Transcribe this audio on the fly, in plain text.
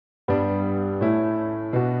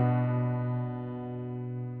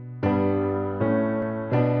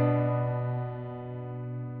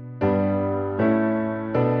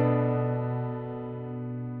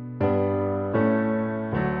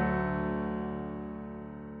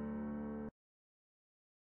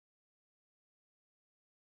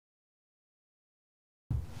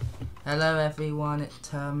Hello everyone, it's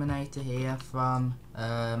Terminator here from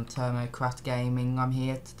TermoCraft Gaming. I'm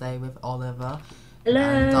here today with Oliver. Hello.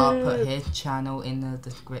 And I'll put his channel in the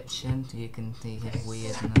description so you can see his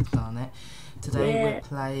weirdness on it. Today we're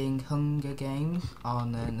playing Hunger Games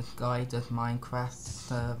on the Guy Does Minecraft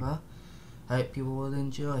server. Hope you all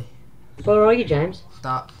enjoy. Where are you, James?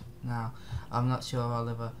 Start now. I'm not sure,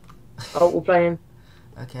 Oliver. Oh, we'll play him.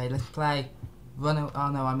 Okay, let's play. Oh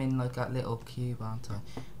no, I'm in like that little cube, aren't I?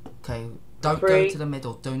 Okay, don't go to the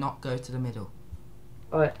middle. Do not go to the middle.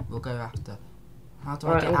 Alright. We'll go after. How do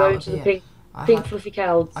I get I'm out going of to here? the pink fluffy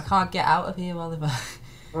clouds. I can't get out of here, Oliver.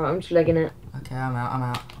 Alright, I'm just legging it. Okay, I'm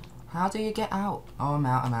out. How do you get out? Oh, I'm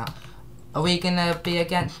out. Are we gonna be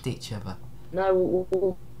against each other? No,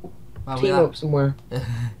 we'll team up somewhere.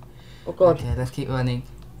 Oh god. Okay, let's keep running.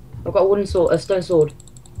 I've got a stone sword.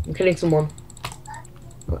 I'm killing someone.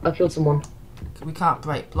 I killed someone. We can't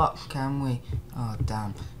break blocks, can we? Oh,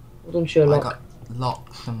 damn. Well done, Sherlock. I got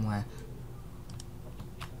locked somewhere.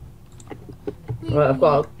 Right, I've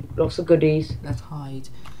got lots of goodies. Let's hide.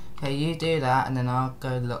 Okay, you do that, and then I'll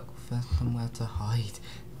go look for somewhere to hide.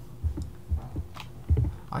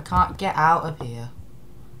 I can't get out of here.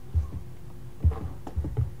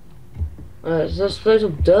 There's loads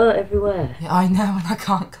of dirt everywhere. Yeah, I know, and I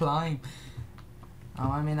can't climb. Oh,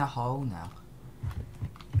 I'm in a hole now.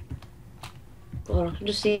 God, I can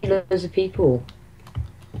just see loads of people.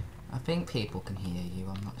 I think people can hear you,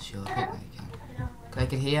 I'm not sure. I think they can. They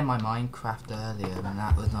could hear my Minecraft earlier, and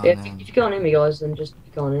that was on Yeah, if you can't hear me, guys, then just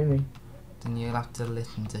you can't hear me. Then you'll have to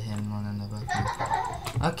listen to him on another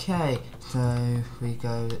thing. Okay, so we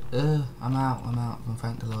go. I'm out.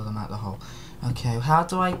 Thank the Lord, I'm out the hole. Okay, how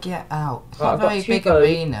do I get out? It's not a very big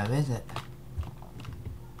arena, is it?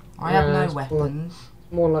 I have no weapons.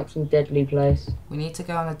 It's more like some deadly place. We need to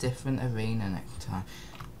go on a different arena next time.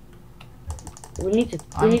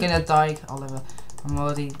 I'm gonna die, Oliver. I'm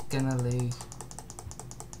already gonna lose.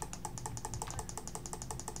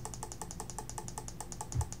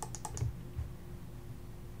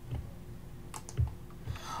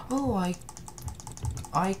 Oh,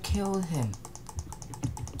 I killed him.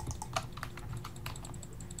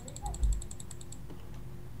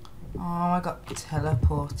 Oh, I got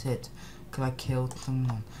teleported because I killed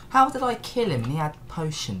someone. How did I kill him? He had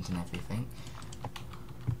potions and everything.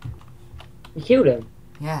 You killed him?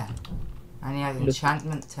 Yeah. And he had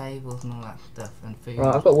enchantment tables and all that stuff and food.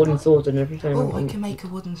 Right, I've got wooden swords and everything. Oh, I can make a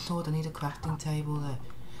wooden sword. I need a crafting table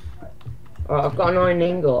though. Alright, I've got an iron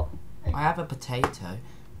ingot. I have a potato.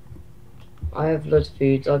 I have loads of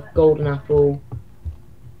foods. I've golden apple.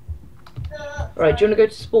 Right, do you want to go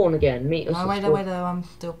to spawn again? Meet us. Oh, wait, I'm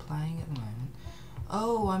still playing at the moment.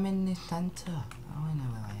 Oh, I'm in the centre. Oh, I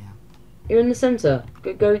know where I am. You're in the centre.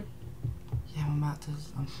 Go. Yeah,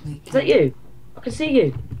 I'm sneaking. Is that you? I can see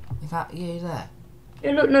you. Is that you there?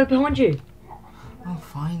 Yeah, look, no, behind you. Oh,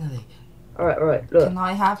 finally. Alright, look. Can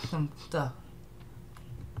I have some stuff?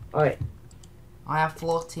 Alright. I have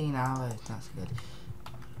 14 arrows, that's good.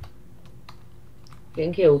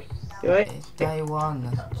 Getting killed. You alright? It's day one.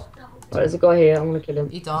 Right, there's a guy here. I'm gonna kill him.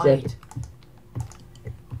 He died.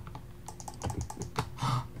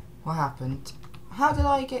 What happened? How did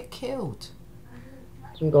I get killed?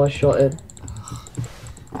 Some guy shot him.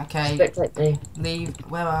 Okay. Spectate me. Leave.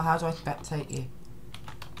 How do I spectate you?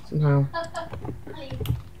 Somehow.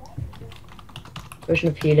 Potion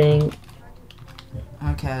of healing.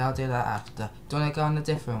 Okay, I'll do that after. Do you want to go on a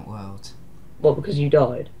different world? What, because you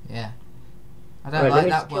died? Yeah. I don't like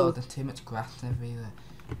that world, there's too much grass everywhere.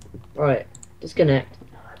 Right, disconnect.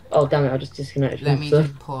 Oh damn it, I just disconnected. Let me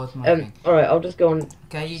just pause my thing. Alright, I'll just go on.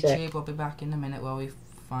 Okay, YouTube, I'll be back in a minute while we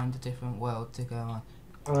find a different world to go on.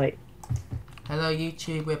 Alright. Hello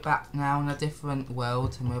YouTube, we're back now in a different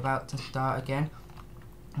world and we're about to start again.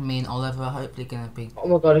 Me and Oliver are hopefully going to be... Oh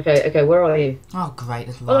my god, okay, where are you? Oh great,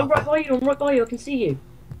 there's lava. Oh, I'm right by you, I can see you.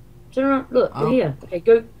 Turn around, look, we're here. Okay,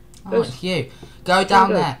 go. Oh, it's you. Go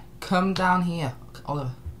down there. Come down here,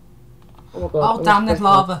 Oliver. Oh my god. Oh damn, there's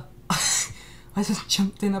lava. I just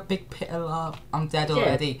jumped in a big pit of lava. I'm dead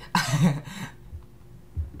already.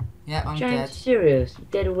 Yeah, I'm dead. Serious? You're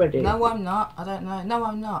dead already? No, I'm not. I don't know. No,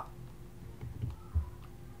 I'm not.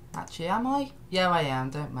 Actually, am I? Yeah, I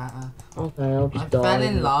am. Don't matter. Okay, I'll just die. I fell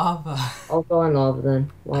in lava. I'll go in lava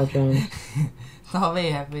then. Wow, James. Sorry,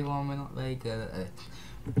 everyone. We're not very good at it.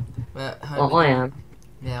 But I am.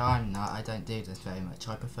 Yeah, I'm not. I don't do this very much.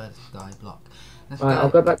 I prefer the sky block. Right, I'll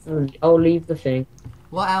go back to I'll leave the thing.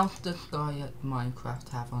 What else does Guy at Minecraft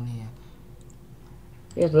have on here?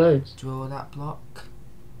 He has loads. Draw that block.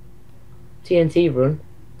 TNT run.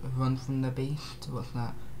 Run from the beast. What's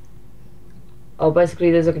that? Oh, basically,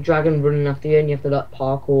 there's like a dragon running after you, and you have to like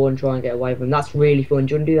parkour and try and get away from him. That's really fun.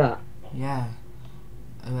 Do you want to do that? Yeah.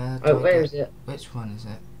 Where is it? Which one is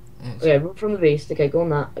it? It's... Okay, run from the beast. Okay, go on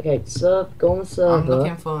that. Okay, go on the server. I'm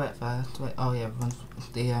looking for it first. Wait, oh yeah, run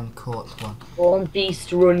the court one. Go on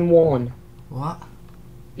Beast Run 1. What?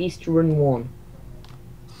 Beast Run 1.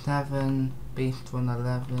 7, Beast Run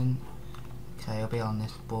 11. Okay, I'll be on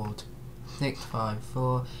this board. 6, 5,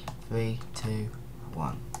 4, 3, 2,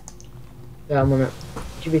 1. Yeah, I'm on it.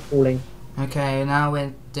 Should be falling. Okay, now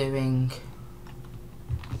we're doing...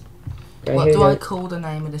 Okay, what do I call the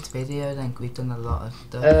name of this video then? We've done a lot of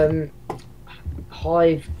stuff.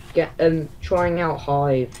 Hive, trying out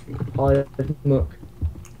Hive Muck.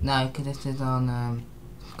 No, because this is on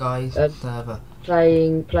Guy's server.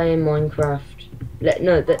 Playing Minecraft.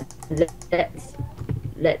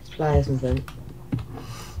 Let's play or something.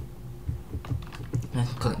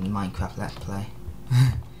 Let's call it Minecraft Let's Play.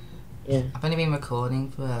 Yeah. I've only been recording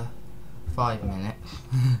for 5 minutes.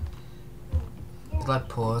 Because I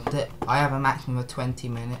paused it. I have a maximum of 20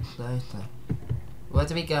 minutes though, so... Where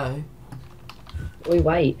do we go? We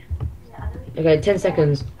wait. Okay, 10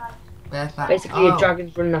 seconds. Where's that? Basically, a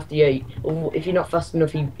dragon's running after you. Or if you're not fast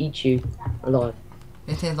enough, he eats you alive.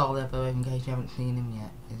 This is Oliver, in case you haven't seen him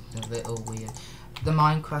yet. It's a little weird. The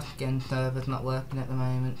Minecraft game server's not working at the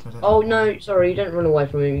moment. So oh no, sorry, you don't run away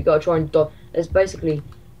from him. You gotta try and dodge. There's basically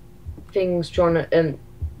things trying to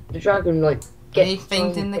the dragon like gets. Any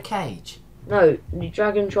things in the cage? No, the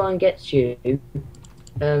dragon try and gets you.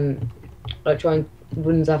 Like try and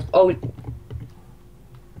runs after. Oh,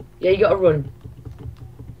 yeah, you gotta run.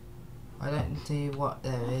 I don't see what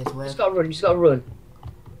there is. Where? You just gotta run. You just gotta run.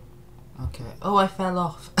 Okay. Oh, I fell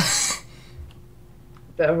off.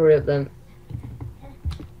 Better hurry up then.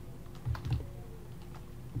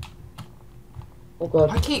 Oh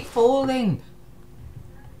god. I keep falling.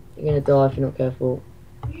 You're gonna die if you're not careful.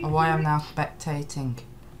 Oh, I am now spectating.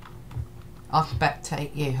 I'll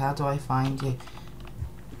spectate you. How do I find you?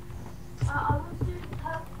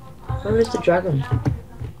 Where is the dragon?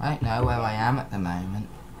 I don't know where I am at the moment.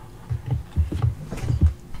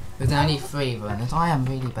 There's only 3 runners. I am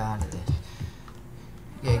really bad at this.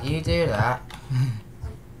 Yeah, you do that.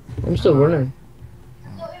 I'm still running.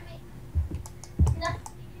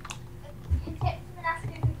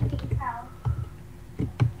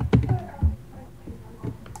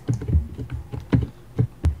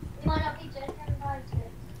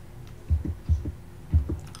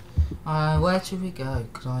 Where should we go?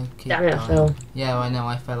 Because I keep Damn it, I fell. Yeah, I know,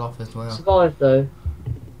 I fell off as well. Survived though.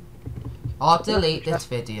 I'll delete this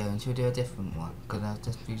video and she'll do a different one.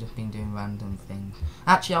 Because we've just been doing random things.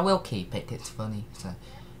 Actually, I will keep it, it's funny. So.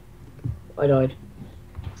 I died.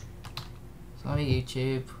 Sorry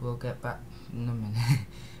YouTube, we'll get back in a minute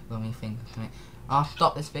when we think of something. I'll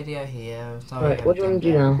stop this video here. Sorry. Right, what do you want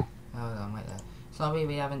to do now? Hold on, wait there. Sorry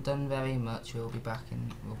we haven't done very much, we'll be back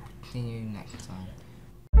and we'll see you next time.